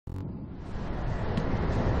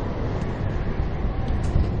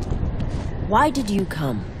Why did you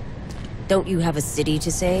come? Don't you have a city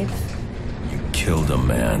to save? You killed a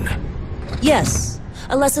man. Yes,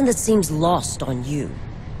 a lesson that seems lost on you.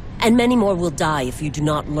 And many more will die if you do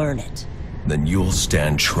not learn it. Then you'll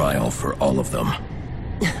stand trial for all of them.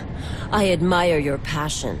 I admire your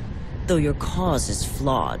passion, though your cause is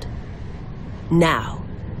flawed. Now,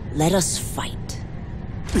 let us fight.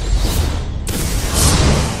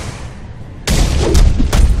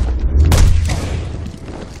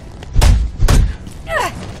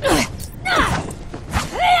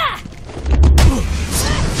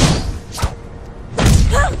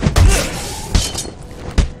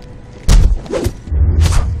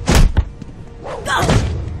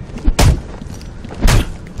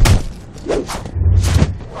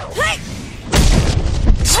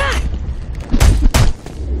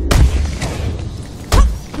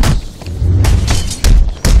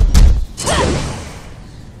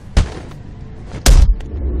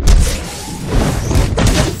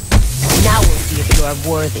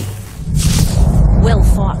 Worthy. Well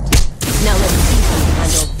fought. Now let's see if you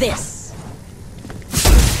handle this.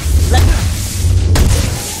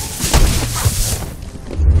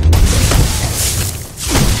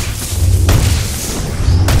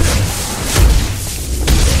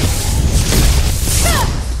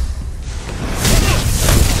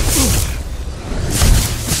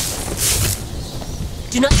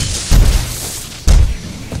 Do not...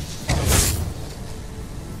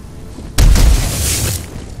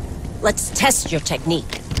 Let's test your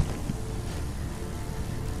technique.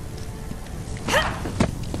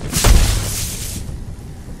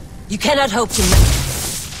 You cannot hope to...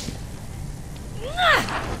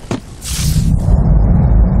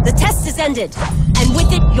 The test is ended, and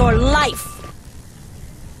with it, your life.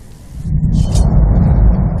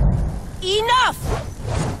 Enough!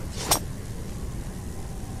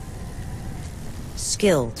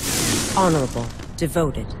 Skilled, honorable,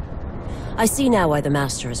 devoted. I see now why the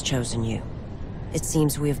Master has chosen you. It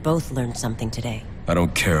seems we have both learned something today. I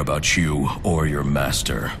don't care about you or your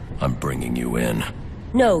master. I'm bringing you in.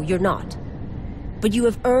 No, you're not. But you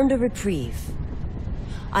have earned a reprieve.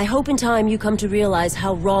 I hope in time you come to realize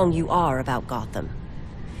how wrong you are about Gotham.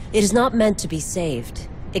 It is not meant to be saved.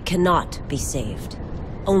 It cannot be saved.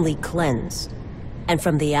 Only cleansed. And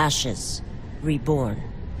from the ashes, reborn.